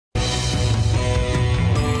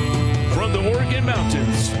high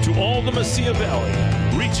mountains to all the Mesilla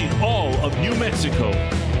Valley, reaching all of New Mexico.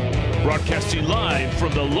 Broadcasting live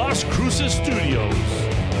from the Las Cruces studios,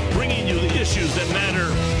 bringing you the issues that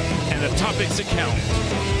matter and the topics that count.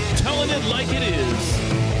 Telling it like it is.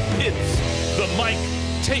 It's the Mike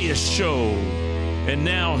Tellez Show. And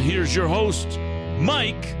now here's your host,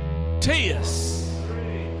 Mike Tellez.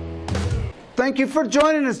 Thank you for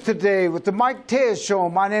joining us today with the Mike Tellez Show.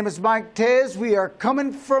 My name is Mike Tellez. We are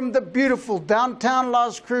coming from the beautiful downtown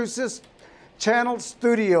Las Cruces Channel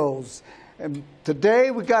Studios. And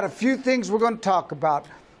today we got a few things we're going to talk about.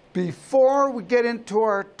 Before we get into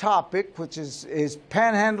our topic, which is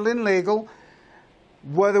panhandling legal,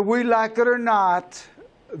 whether we like it or not,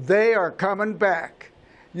 they are coming back.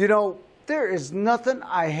 You know, there is nothing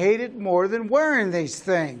I hated more than wearing these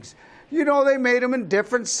things. You know, they made them in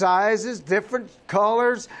different sizes, different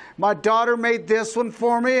colors. My daughter made this one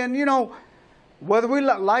for me, and you know, whether we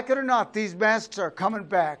like it or not, these masks are coming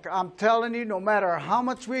back. I'm telling you, no matter how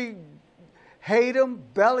much we hate them,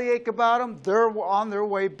 bellyache about them, they're on their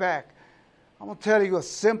way back. I'm going to tell you a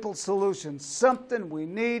simple solution, something we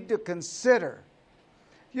need to consider.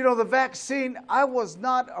 You know, the vaccine, I was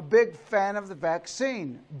not a big fan of the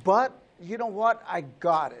vaccine, but you know what? I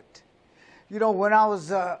got it. You know, when I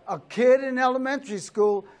was a kid in elementary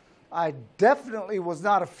school, I definitely was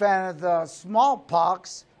not a fan of the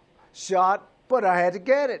smallpox shot, but I had to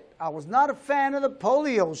get it. I was not a fan of the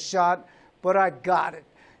polio shot, but I got it.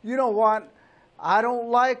 You know what? I don't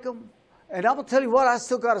like them. And I'm going to tell you what, I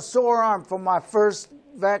still got a sore arm from my first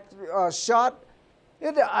shot.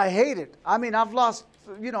 I hate it. I mean, I've lost,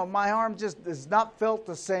 you know, my arm just has not felt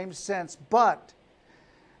the same since. But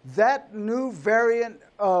that new variant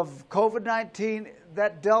of COVID-19,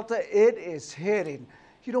 that Delta, it is hitting.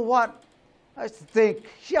 You know what? I used to think,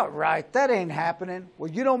 yeah, right, that ain't happening. Well,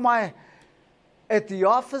 you know, at the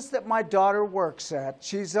office that my daughter works at,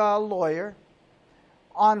 she's a lawyer,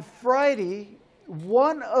 on Friday,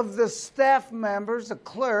 one of the staff members, a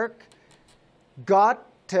clerk, got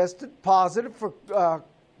tested positive for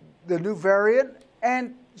the new variant,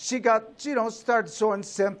 and she got, you know, started showing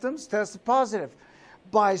symptoms, tested positive.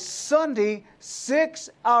 By Sunday, 6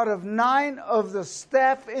 out of 9 of the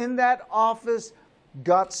staff in that office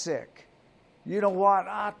got sick. You know what?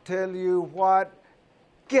 I tell you what,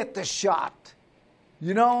 get the shot.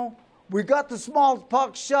 You know, we got the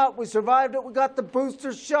smallpox shot, we survived it. We got the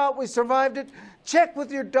booster shot, we survived it. Check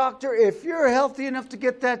with your doctor. If you're healthy enough to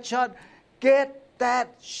get that shot, get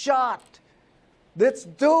that shot. Let's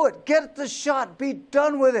do it. Get the shot. Be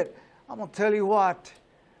done with it. I'm going to tell you what,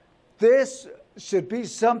 this should be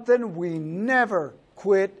something we never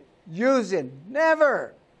quit using.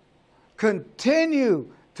 Never. Continue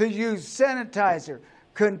to use sanitizer.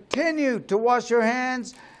 Continue to wash your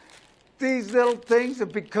hands. These little things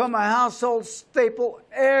have become a household staple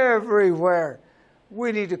everywhere.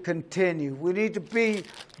 We need to continue. We need to be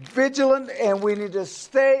vigilant, and we need to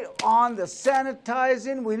stay on the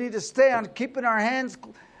sanitizing. We need to stay on keeping our hands.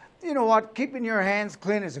 You know what? Keeping your hands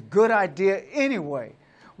clean is a good idea anyway.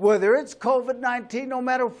 Whether it's COVID-19, no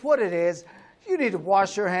matter what it is, you need to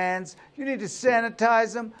wash your hands. You need to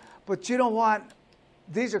sanitize them. But you know what?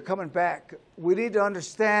 These are coming back. We need to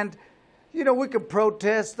understand, you know, we can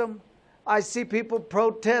protest them. I see people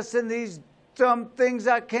protesting these dumb things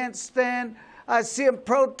I can't stand. I see them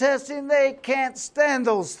protesting. They can't stand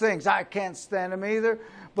those things. I can't stand them either.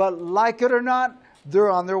 But like it or not, they're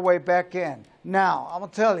on their way back in. Now, I'm going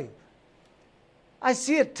to tell you, I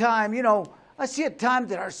see a time, you know, I see a time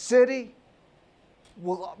that our city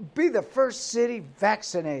will be the first city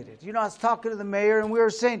vaccinated. You know, I was talking to the mayor, and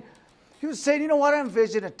he was saying, you know what, I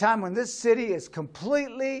envision a time when this city is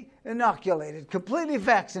completely inoculated, completely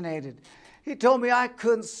vaccinated. He told me I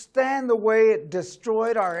couldn't stand the way it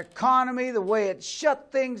destroyed our economy, the way it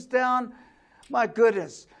shut things down. My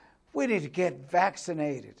goodness, we need to get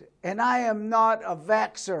vaccinated. And I am not a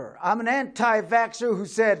vaxxer. I'm an anti-vaxxer who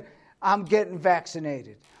said, I'm getting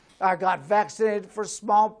vaccinated. I got vaccinated for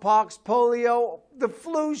smallpox, polio, the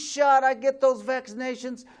flu shot. I get those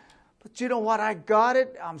vaccinations. But you know what? I got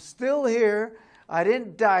it. I'm still here. I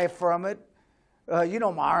didn't die from it. You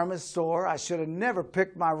know, my arm is sore. I should have never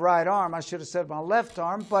picked my right arm. I should have said my left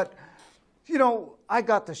arm. But, you know, I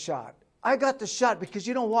got the shot. I got the shot because,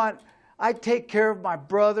 you know what? I take care of my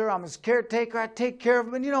brother. I'm his caretaker. I take care of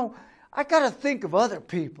him. And, you know, I got to think of other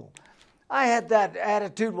people. I had that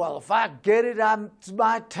attitude, well, if I get it, it's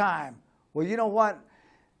my time. Well, you know what?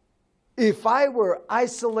 If I were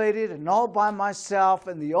isolated and all by myself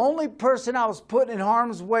and the only person I was putting in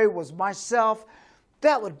harm's way was myself,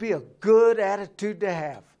 that would be a good attitude to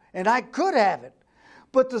have. And I could have it.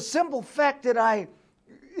 But the simple fact that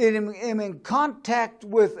am in contact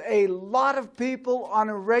with a lot of people on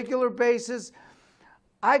a regular basis.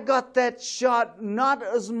 I got that shot not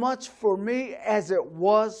as much for me as it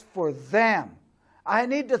was for them. I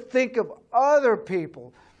need to think of other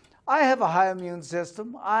people. I have a high immune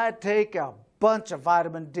system. I take a bunch of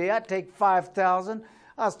vitamin D. I take 5,000.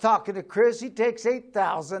 I was talking to Chris. He takes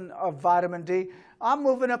 8,000 of vitamin D. I'm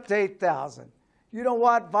moving up to 8,000. You know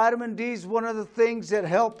what? Vitamin D is one of the things that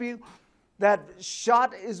help you. That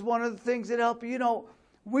shot is one of the things that help you. You know,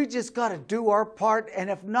 we just got to do our part. And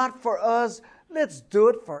if not for us, let's do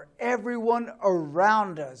it for everyone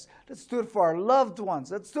around us. Let's do it for our loved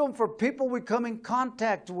ones. Let's do it for people we come in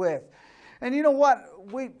contact with. And you know what?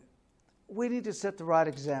 We need to set the right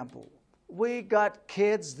example. We got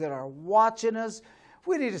kids that are watching us.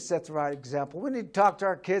 We need to set the right example. We need to talk to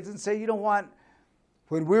our kids and say, you know what?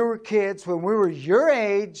 When we were kids, when we were your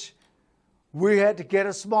age, we had to get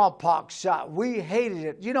a smallpox shot. We hated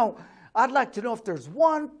it. You know, I'd like to know if there's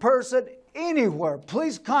one person anywhere.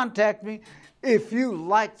 Please contact me if you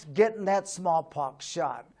liked getting that smallpox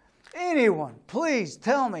shot. Anyone, please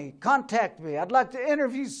tell me, contact me. I'd like to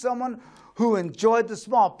interview someone who enjoyed the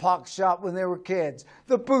smallpox shot when they were kids,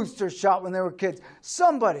 the booster shot when they were kids.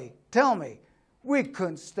 Somebody, tell me. We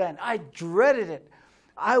couldn't stand it. I dreaded it.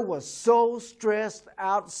 I was so stressed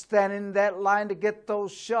out standing in that line to get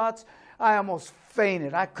those shots. I almost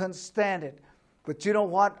fainted. I couldn't stand it. But you know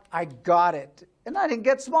what? I got it. And I didn't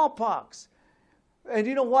get smallpox. And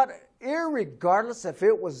you know what? Irregardless if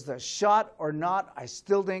it was the shot or not, I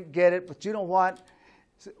still didn't get it. But you know what?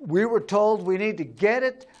 We were told we need to get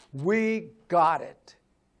it. We got it.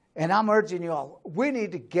 And I'm urging you all, we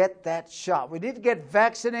need to get that shot. We need to get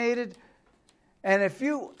vaccinated. And if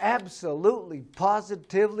you absolutely,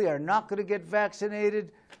 positively are not going to get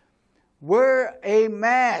vaccinated, wear a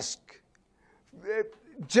mask.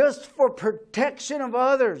 Just for protection of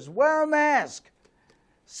others, wear a mask.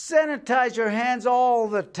 Sanitize your hands all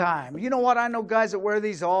the time. You know what? I know guys that wear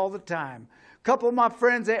these all the time. A couple of my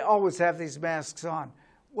friends, they always have these masks on.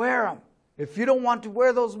 Wear them. If you don't want to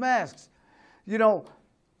wear those masks, you know,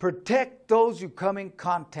 protect those you come in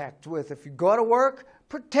contact with. If you go to work,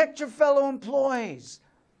 protect your fellow employees.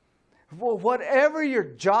 Well, whatever your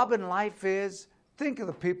job in life is, think of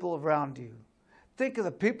the people around you. Think of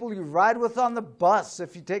the people you ride with on the bus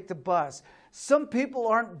if you take the bus. Some people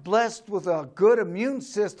aren't blessed with a good immune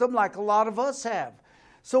system like a lot of us have.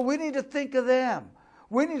 So we need to think of them.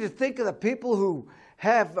 We need to think of the people who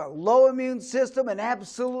have a low immune system and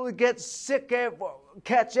absolutely get sick,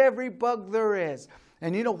 catch every bug there is.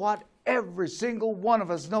 And you know what? Every single one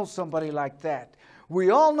of us knows somebody like that. We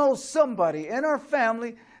all know somebody in our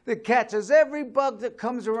family that catches every bug that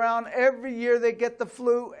comes around every year. They get the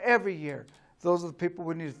flu every year. Those are the people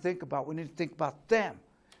we need to think about. We need to think about them.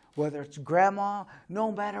 Whether it's grandma,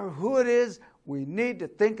 no matter who it is, we need to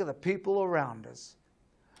think of the people around us.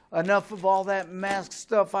 Enough of all that mask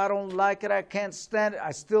stuff. I don't like it. I can't stand it.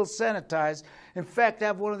 I still sanitize. In fact, I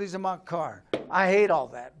have one of these in my car. I hate all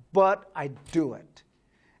that, but I do it.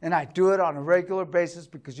 And I do it on a regular basis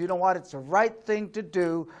because you know what? It's the right thing to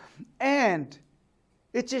do. And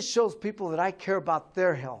it just shows people that I care about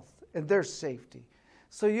their health and their safety.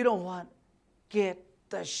 So you know what? Get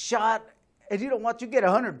the shot. And you know what? You get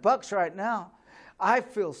 $100 right now. I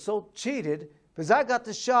feel so cheated because I got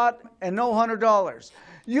the shot and no $100.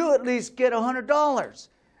 You at least get $100.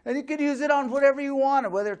 And you can use it on whatever you want,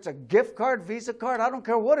 whether it's a gift card, Visa card, I don't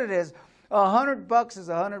care what it is. $100 is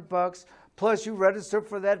 $100. Plus you register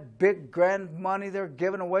for that big grand money they're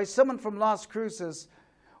giving away. Someone from Las Cruces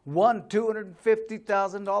won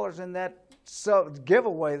 $250,000 in that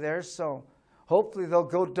giveaway there. So hopefully they'll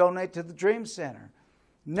go donate to the Dream Center.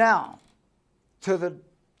 Now,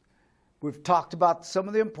 we've talked about some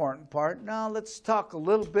of the important part. Now let's talk a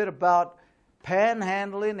little bit about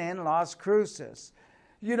panhandling in Las Cruces.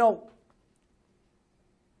 You know,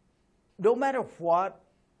 no matter what,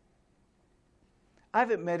 I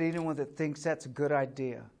haven't met anyone that thinks that's a good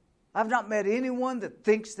idea. I've not met anyone that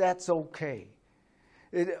thinks that's okay.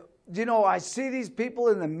 You know, I see these people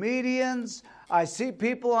in the medians. I see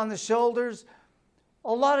people on the shoulders.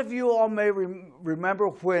 A lot of you all may remember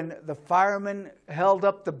when the firemen held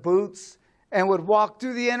up the boots and would walk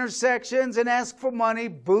through the intersections and ask for money,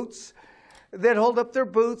 boots. They'd hold up their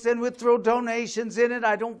boots and would throw donations in it.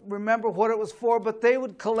 I don't remember what it was for, but they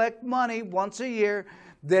would collect money once a year.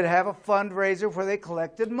 They'd have a fundraiser where they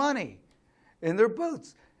collected money in their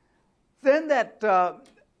boots. Then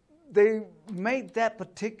they made that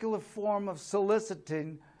particular form of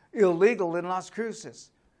soliciting illegal in Las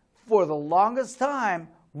Cruces. For the longest time,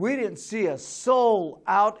 we didn't see a soul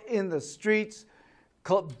out in the streets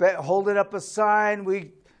holding up a sign.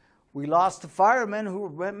 We We lost the firemen who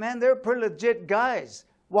were, man, they're pretty legit guys,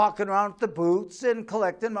 walking around with the boots and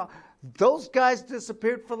collecting. Those guys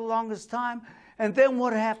disappeared for the longest time. And then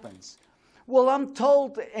what happens? Well, I'm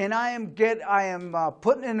told, and I am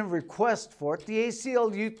putting in a request for it. The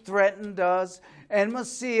ACLU threatened us and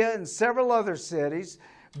Mesilla and several other cities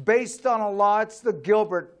based on a law. It's the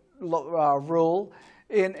Gilbert rule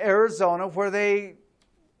in Arizona, where they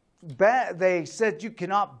said you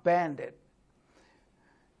cannot ban it.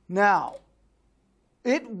 Now,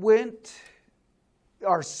 it went,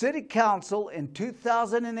 our city council in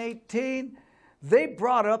 2018, they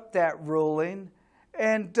brought up that ruling,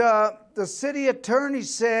 and the city attorney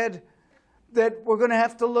said that we're going to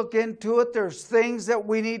have to look into it. There's things that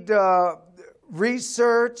we need to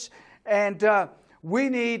research, and we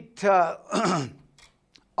need to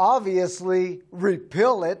obviously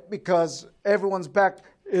repeal it because everyone's back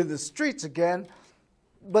in the streets again.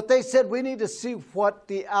 But they said we need to see what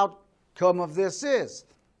the outcome of this is.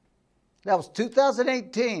 That was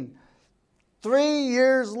 2018. 3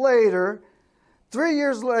 years later,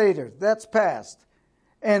 that's passed.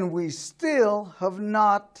 And we still have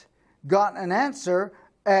not gotten an answer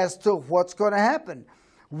as to what's going to happen.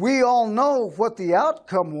 We all know what the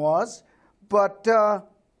outcome was, but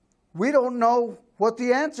we don't know what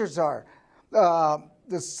the answers are.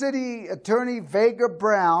 The city attorney, Vega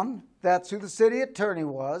Brown, that's who the city attorney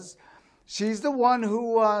was. She's the one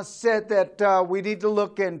who said that we need to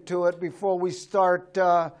look into it before we start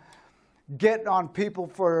getting on people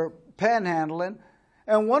for panhandling.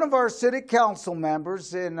 And one of our city council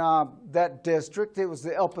members in that district, it was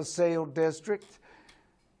the El Paseo district,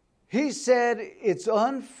 he said it's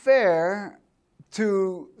unfair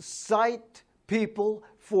to cite people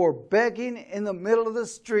for begging in the middle of the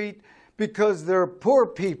street because they're poor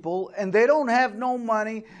people and they don't have no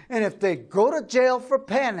money, and if they go to jail for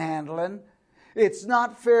panhandling, it's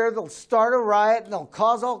not fair. They'll start a riot and they'll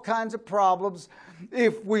cause all kinds of problems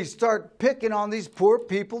if we start picking on these poor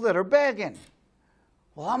people that are begging.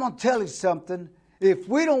 Well, I'm going to tell you something. If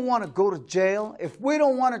we don't want to go to jail, if we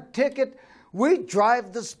don't want a ticket, we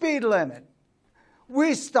drive the speed limit.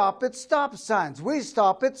 We stop at stop signs. We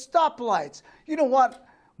stop at stoplights. You know what?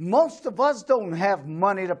 Most of us don't have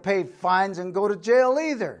money to pay fines and go to jail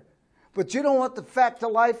either. But you know what the fact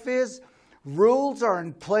of life is? Rules are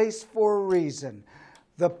in place for a reason.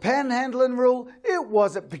 The panhandling rule, it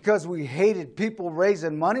wasn't because we hated people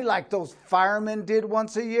raising money like those firemen did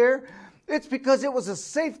once a year. It's because it was a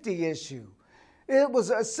safety issue. It was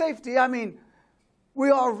a safety, I mean, we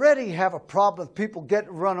already have a problem with people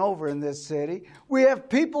getting run over in this city. We have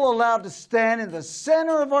people allowed to stand in the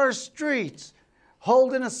center of our streets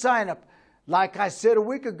holding a sign up. Like I said a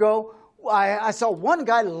week ago, I saw one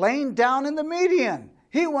guy laying down in the median.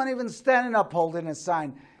 He wasn't even standing up holding a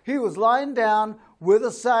sign. He was lying down with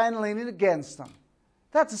a sign leaning against him.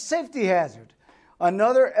 That's a safety hazard.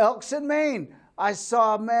 Another, Elks in Maine. I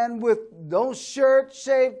saw a man with no shirt,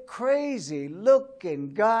 shaved, crazy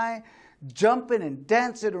looking guy jumping and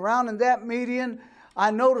dancing around in that median.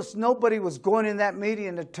 I noticed nobody was going in that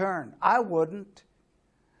median to turn. I wouldn't.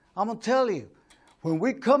 I'm going to tell you, when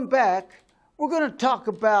we come back, we're going to talk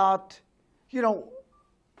about,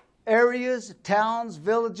 areas, towns,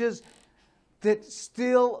 villages that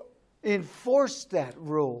still enforce that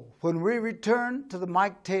rule. When we return to the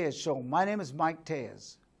Mike Tellez Show. My name is Mike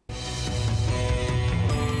Tellez.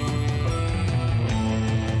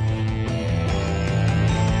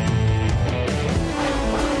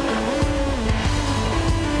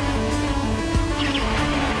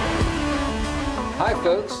 Hi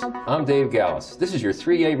folks, I'm Dave Gallus. This is your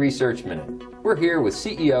 3A Research Minute. We're here with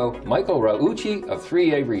CEO Michael Raucci of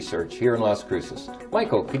 3A Research here in Las Cruces.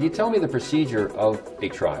 Michael, could you tell me the procedure of a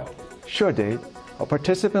trial? Sure, Dave. A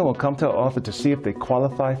participant will come to our office to see if they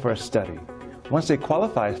qualify for a study. Once they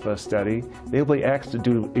qualify for a study, they will be asked to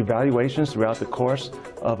do evaluations throughout the course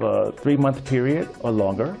of a 3-month period or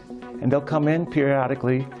longer, and they'll come in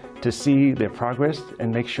periodically to see their progress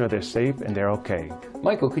and make sure they're safe and they're okay.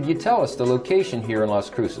 Michael, could you tell us the location here in Las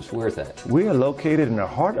Cruces? Where's that? We are located in the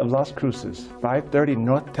heart of Las Cruces, 530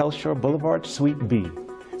 North Telshore Boulevard, Suite B.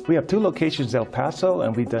 We have 2 locations in El Paso,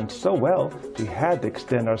 and we've done so well, we had to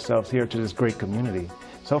extend ourselves here to this great community.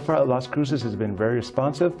 So far, Las Cruces has been very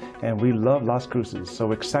responsive, and we love Las Cruces, so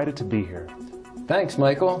we're excited to be here. Thanks,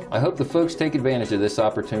 Michael. I hope the folks take advantage of this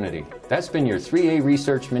opportunity. That's been your 3A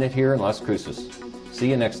Research Minute here in Las Cruces. See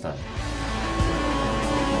you next time.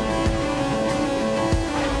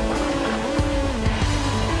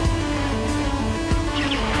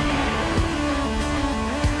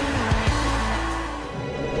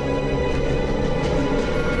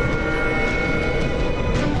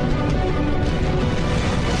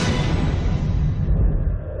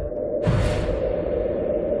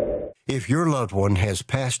 If your loved one has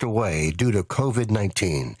passed away due to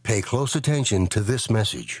COVID-19, pay close attention to this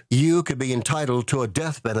message. You could be entitled to a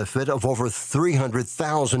death benefit of over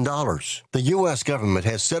 $300,000. The U.S. government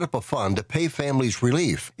has set up a fund to pay families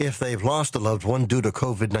relief if they've lost a loved one due to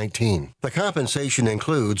COVID-19. The compensation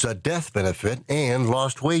includes a death benefit and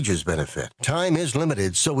lost wages benefit. Time is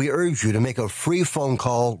limited, so we urge you to make a free phone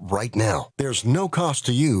call right now. There's no cost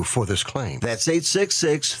to you for this claim. That's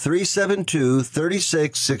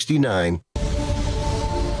 866-372-3669.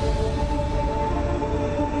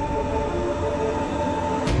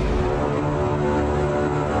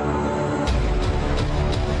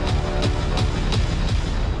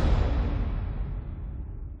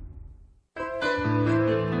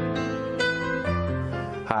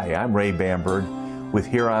 Hi, I'm Ray Bamberg with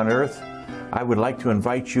Here on Earth. I would like to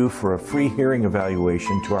invite you for a free hearing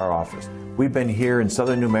evaluation to our office. We've been here in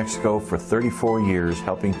southern New Mexico for 34 years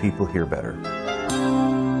helping people hear better.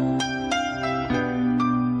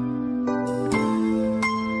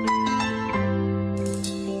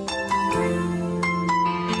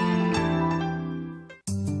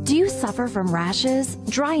 Do you suffer from rashes,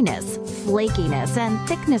 dryness, flakiness, and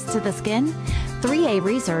thickness to the skin? 3A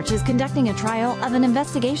Research is conducting a trial of an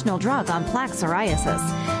investigational drug on plaque psoriasis.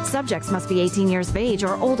 Subjects must be 18 years of age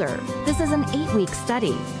or older. This is an 8-week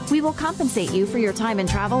study. We will compensate you for your time and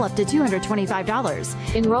travel up to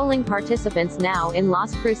 $225. Enrolling participants now in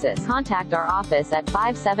Las Cruces. Contact our office at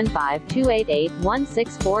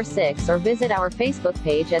 575-288-1646 or visit our Facebook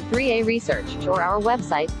page at 3A Research or our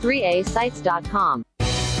website 3asites.com.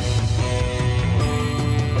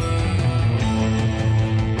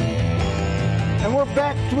 And we're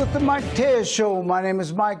back with the Mike Tellez Show. My name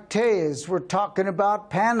is Mike Tellez. We're talking about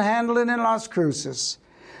panhandling in Las Cruces.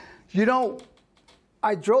 You know,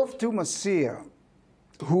 I drove to Mesilla,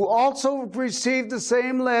 who also received the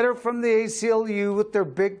same letter from the ACLU with their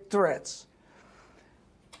big threats.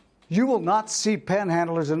 You will not see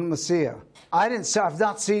panhandlers in Mesilla. I've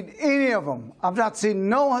not seen any of them. I've not seen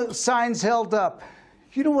no signs held up.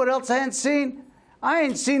 You know what else I ain't seen? I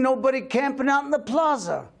ain't seen nobody camping out in the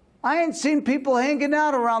plaza. I ain't seen people hanging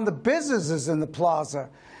out around the businesses in the plaza.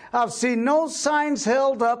 I've seen no signs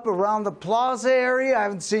held up around the plaza area. I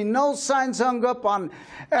haven't seen no signs hung up on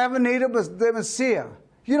Avenida de Mesilla.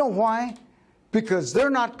 You know why? Because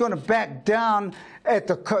they're not going to back down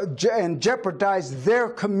and jeopardize their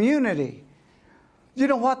community. You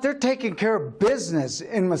know what? They're taking care of business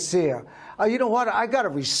in Mesilla. You know what? I got to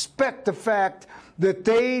respect the fact that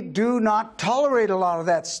they do not tolerate a lot of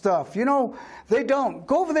that stuff. You know, they don't.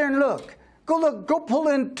 Go over there and look. Go pull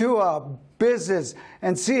into a business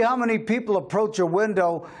and see how many people approach a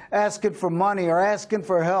window asking for money or asking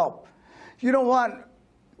for help. You know what?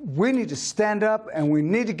 We need to stand up and we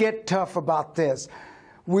need to get tough about this.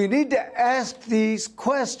 We need to ask these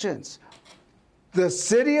questions. The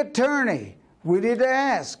city attorney, we need to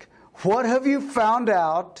ask, what have you found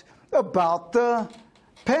out about the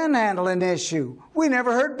panhandling issue? We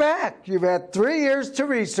never heard back. You've had 3 years to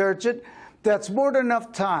research it. That's more than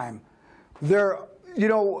enough time. You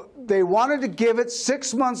know, they wanted to give it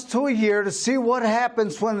 6 months to a year to see what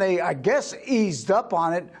happens when they, I guess, eased up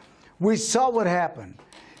on it. We saw what happened.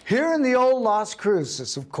 Here in the old Las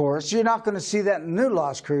Cruces, of course, you're not going to see that in new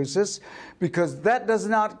Las Cruces because that does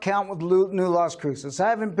not count with new Las Cruces. I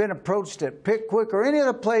haven't been approached at Pickwick or any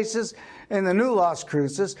other places in the new Las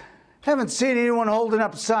Cruces. Haven't seen anyone holding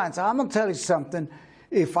up signs. I'm going to tell you something.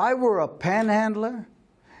 If I were a panhandler,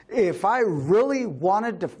 if I really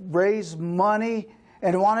wanted to raise money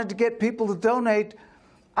and wanted to get people to donate,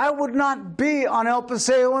 I would not be on El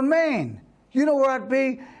Paseo in Maine. You know where I'd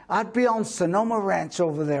be? I'd be on Sonoma Ranch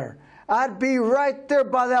over there. I'd be right there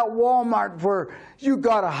by that Walmart where you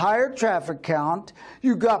got a higher traffic count,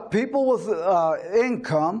 you got people with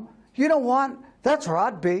income. You know what? That's where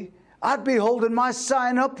I'd be. I'd be holding my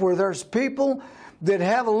sign up where there's people that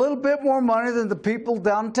have a little bit more money than the people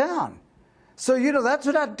downtown. So, you know, that's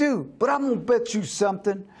what I'd do. But I'm going to bet you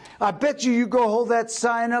something. I bet you go hold that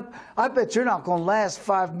sign up. I bet you're not going to last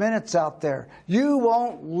 5 minutes out there. You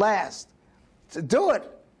won't last. So do it.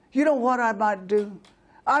 You know what I might do?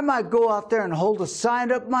 I might go out there and hold a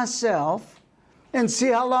sign up myself and see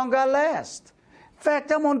how long I last. In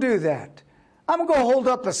fact, I'm going to do that. I'm going to go hold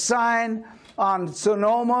up a sign on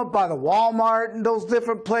Sonoma by the Walmart and those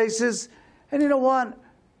different places. And you know what?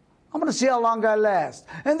 I'm going to see how long I last.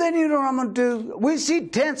 And then you know what I'm going to do? We see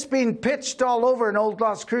tents being pitched all over in old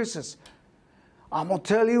Las Cruces. I'm going to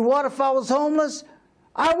tell you what, if I was homeless,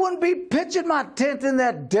 I wouldn't be pitching my tent in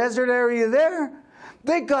that desert area there.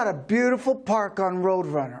 They got a beautiful park on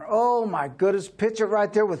Roadrunner. Oh my goodness, pitch it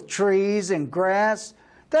right there with trees and grass.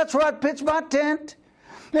 That's where I'd pitch my tent.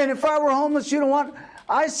 And if I were homeless, you know what?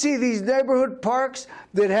 I see these neighborhood parks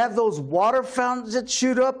that have those water fountains that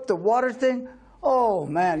shoot up, the water thing. Oh,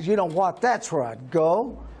 man, you know what? That's where I'd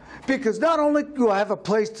go. Because not only do I have a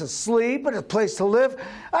place to sleep and a place to live,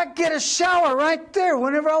 I get a shower right there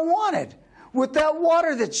whenever I wanted with that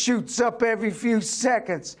water that shoots up every few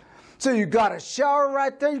seconds. So you got a shower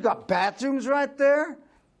right there. You got bathrooms right there.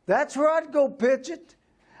 That's where I'd go pitch it.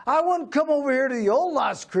 I wouldn't come over here to the old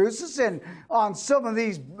Las Cruces and on some of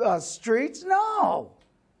these streets. No.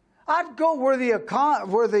 I'd go where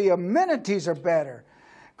the amenities are better.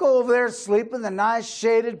 Go over there, sleep in the nice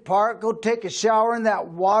shaded park. Go take a shower in that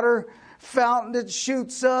water fountain that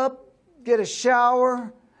shoots up. Get a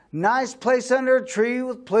shower. Nice place under a tree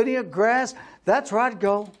with plenty of grass. That's where I'd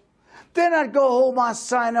go. Then I'd go hold my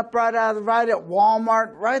sign up right at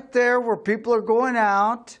Walmart, right there where people are going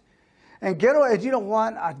out. And get away. You know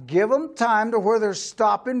what? I'd give them time to where they're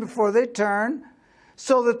stopping before they turn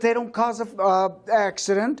so that they don't cause an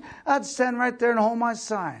accident. I'd stand right there and hold my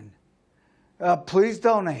sign. Please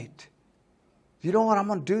donate. You know what? I'm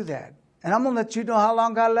going to do that. And I'm going to let you know how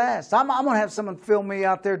long I last. I'm going to have someone film me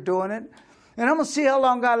out there doing it. And I'm going to see how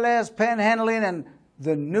long I last panhandling and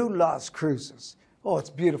the new Las Cruces. Oh,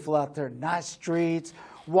 it's beautiful out there. Nice streets,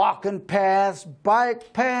 walking paths,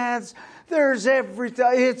 bike paths. There's everything.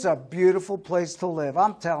 It's a beautiful place to live.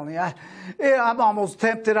 I'm telling you. I'm almost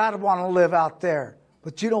tempted. I don't want to live out there.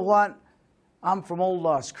 But you know what? I'm from old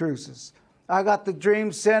Las Cruces. I got the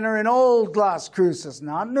Dream Center in old Las Cruces,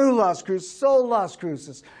 not new Las Cruces, old Las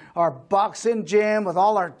Cruces. Our boxing gym with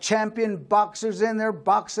all our champion boxers in there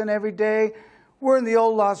boxing every day. We're in the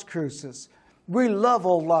old Las Cruces. We love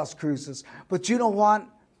old Las Cruces. But you know what?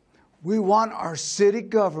 We want our city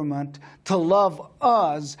government to love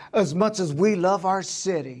us as much as we love our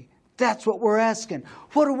city. That's what we're asking.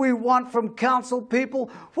 What do we want from council people?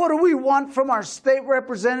 What do we want from our state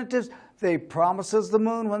representatives? They promise us the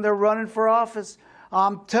moon when they're running for office.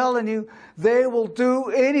 I'm telling you, they will do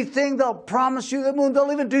anything. They'll promise you the moon.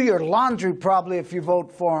 They'll even do your laundry probably if you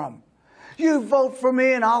vote for them. You vote for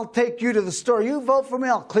me and I'll take you to the store. You vote for me,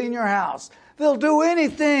 I'll clean your house. They'll do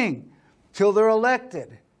anything till they're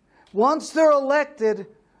elected. Once they're elected,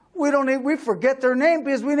 we forget their name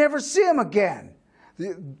because we never see them again.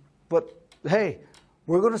 But hey,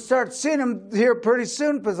 we're going to start seeing them here pretty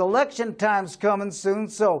soon because election time's coming soon.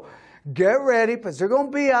 So get ready because they're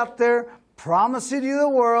going to be out there promising you the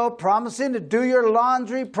world, promising to do your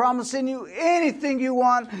laundry, promising you anything you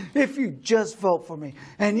want if you just vote for me.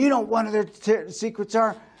 And you know one of their secrets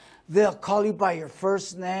are? They'll call you by your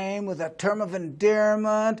first name with a term of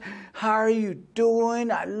endearment. How are you doing?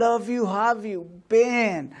 I love you. How have you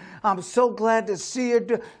been? I'm so glad to see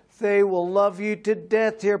you. They will love you to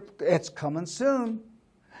death here. It's coming soon.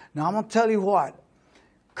 Now, I'm going to tell you what.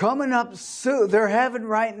 Coming up soon, they're having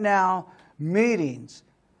right now meetings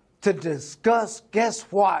to discuss, guess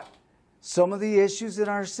what? Some of the issues in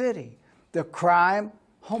our city. The crime.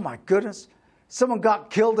 Oh, my goodness. Someone got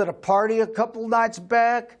killed at a party a couple nights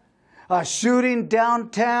back. A shooting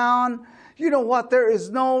downtown. You know what? There is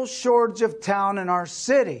no shortage of town in our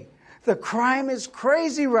city. The crime is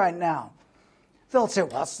crazy right now. They'll say,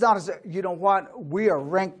 well, it's not as, you know what? We are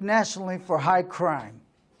ranked nationally for high crime.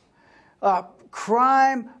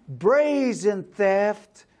 Crime, brazen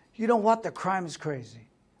theft. You know what? The crime is crazy.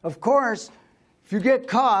 Of course, if you get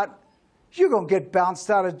caught, you're going to get bounced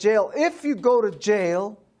out of jail. If you go to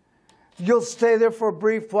jail, you'll stay there for a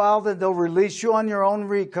brief while, then they'll release you on your own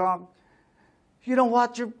recon. You know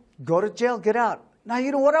what? You go to jail, get out. Now,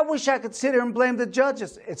 you know what? I wish I could sit here and blame the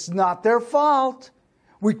judges. It's not their fault.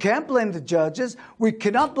 We can't blame the judges. We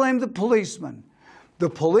cannot blame the policemen. The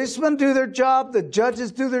policemen do their job. The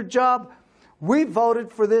judges do their job. We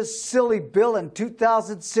voted for this silly bill in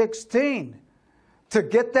 2016 to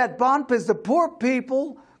get that bond because the poor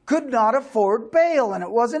people could not afford bail, and it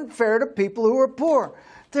wasn't fair to people who were poor.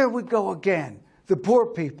 There we go again. The poor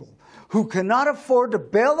people who cannot afford to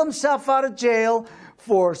bail themselves out of jail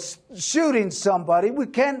for shooting somebody. We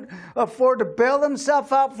can't afford to bail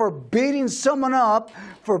themselves out for beating someone up,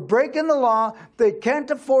 for breaking the law. They can't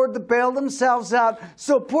afford to bail themselves out.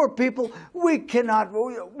 So poor people, we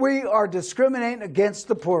are discriminating against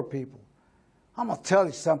the poor people. I'm going to tell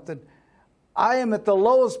you something. I am at the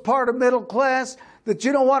lowest part of middle class that,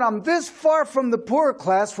 you know what, I'm this far from the poor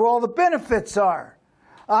class where all the benefits are.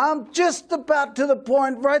 I'm just about to the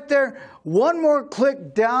point right there. One more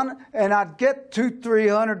click down and I'd get $200,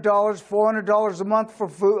 $300, $400 a month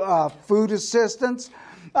for food assistance.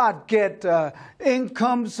 I'd get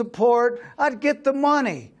income support. I'd get the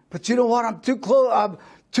money. But you know what? I'm too close. I'm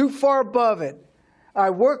too far above it. I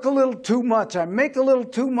work a little too much. I make a little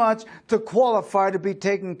too much to qualify to be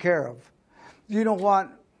taken care of. You know what?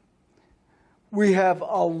 We have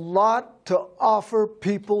a lot to offer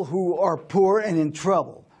people who are poor and in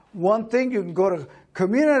trouble. One thing, you can go to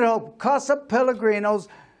Community Hope, Casa Pellegrinos.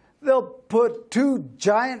 They'll put 2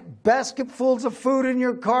 giant basketfuls of food in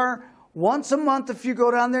your car once a month if you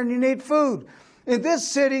go down there and you need food. In this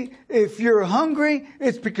city, if you're hungry,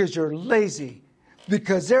 it's because you're lazy.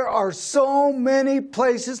 Because there are so many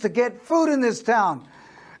places to get food in this town.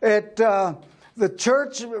 At the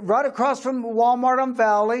church right across from Walmart on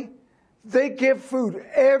Valley, they give food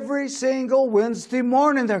every single Wednesday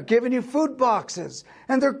morning. They're giving you food boxes.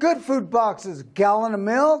 And they're good food boxes. Gallon of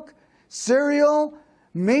milk, cereal,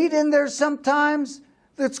 meat in there sometimes.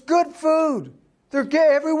 It's good food.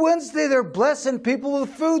 Every Wednesday they're blessing people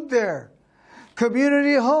with food there.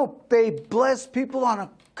 Community Hope, they bless people on a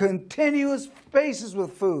continuous basis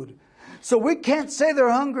with food. So we can't say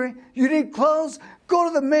they're hungry. You need clothes? Go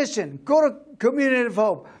to the Mission. Go to Community of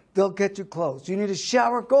Hope. They'll get you clothes. You need a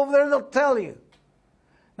shower? Go over there, they'll tell you.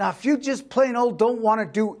 Now, if you just plain old don't want to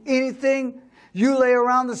do anything, you lay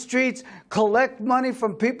around the streets, collect money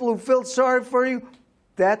from people who feel sorry for you,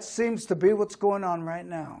 that seems to be what's going on right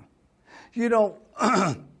now. You know,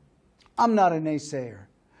 I'm not a naysayer.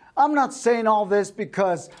 I'm not saying all this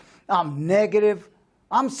because I'm negative.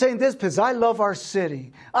 I'm saying this because I love our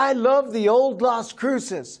city. I love the old Las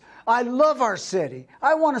Cruces. I love our city.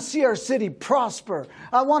 I want to see our city prosper.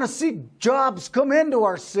 I want to see jobs come into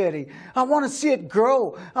our city. I want to see it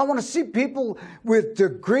grow. I want to see people with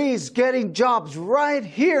degrees getting jobs right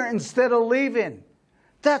here instead of leaving.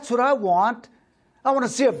 That's what I want. I want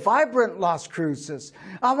to see a vibrant Las Cruces.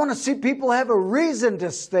 I want to see people have a reason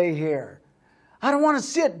to stay here. I don't want to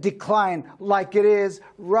see it decline like it is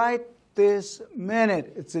right this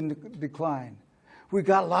minute. It's in decline. We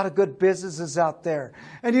got a lot of good businesses out there.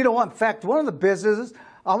 And you know what? In fact, one of the businesses,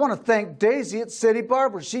 I want to thank Daisy at City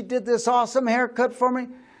Barber. She did this awesome haircut for me.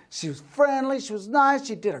 She was friendly. She was nice.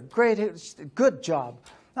 She did a good job.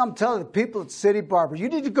 I'm telling you, the people at City Barber, you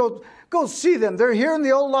need to go see them. They're here in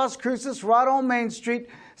the old Las Cruces, right on Main Street.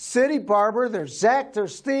 City Barber. There's Zach.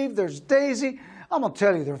 There's Steve. There's Daisy. I'm going to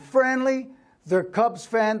tell you, they're friendly. They're Cubs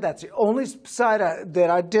fan. That's the only side that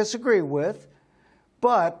I disagree with.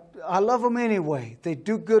 But I love them anyway. They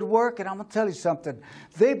do good work, and I'm going to tell you something.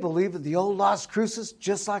 They believe in the old Las Cruces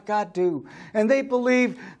just like I do. And they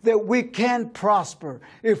believe that we can prosper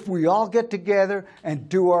if we all get together and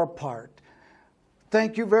do our part.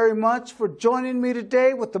 Thank you very much for joining me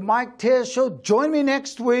today with the Mike Tellez Show. Join me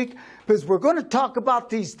next week because we're going to talk about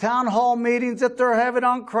these town hall meetings that they're having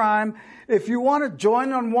on crime. If you want to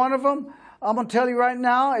join on one of them, I'm going to tell you right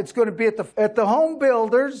now, it's going to be at the Home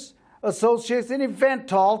Builders Association Event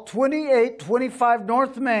Hall, 2825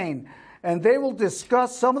 North Main. And they will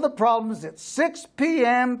discuss some of the problems at 6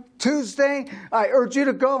 p.m. Tuesday. I urge you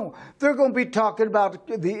to go. They're going to be talking about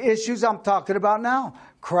the issues I'm talking about now.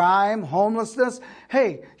 Crime, homelessness.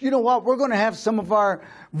 Hey, you know what? We're going to have some of our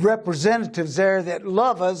representatives there that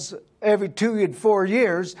love us every 2 and 4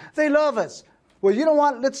 years. They love us. Well, you know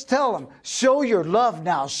what? Let's tell them. Show your love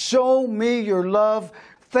now. Show me your love.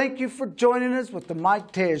 Thank you for joining us with the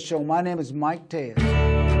Mike Tellez Show. My name is Mike Tellez.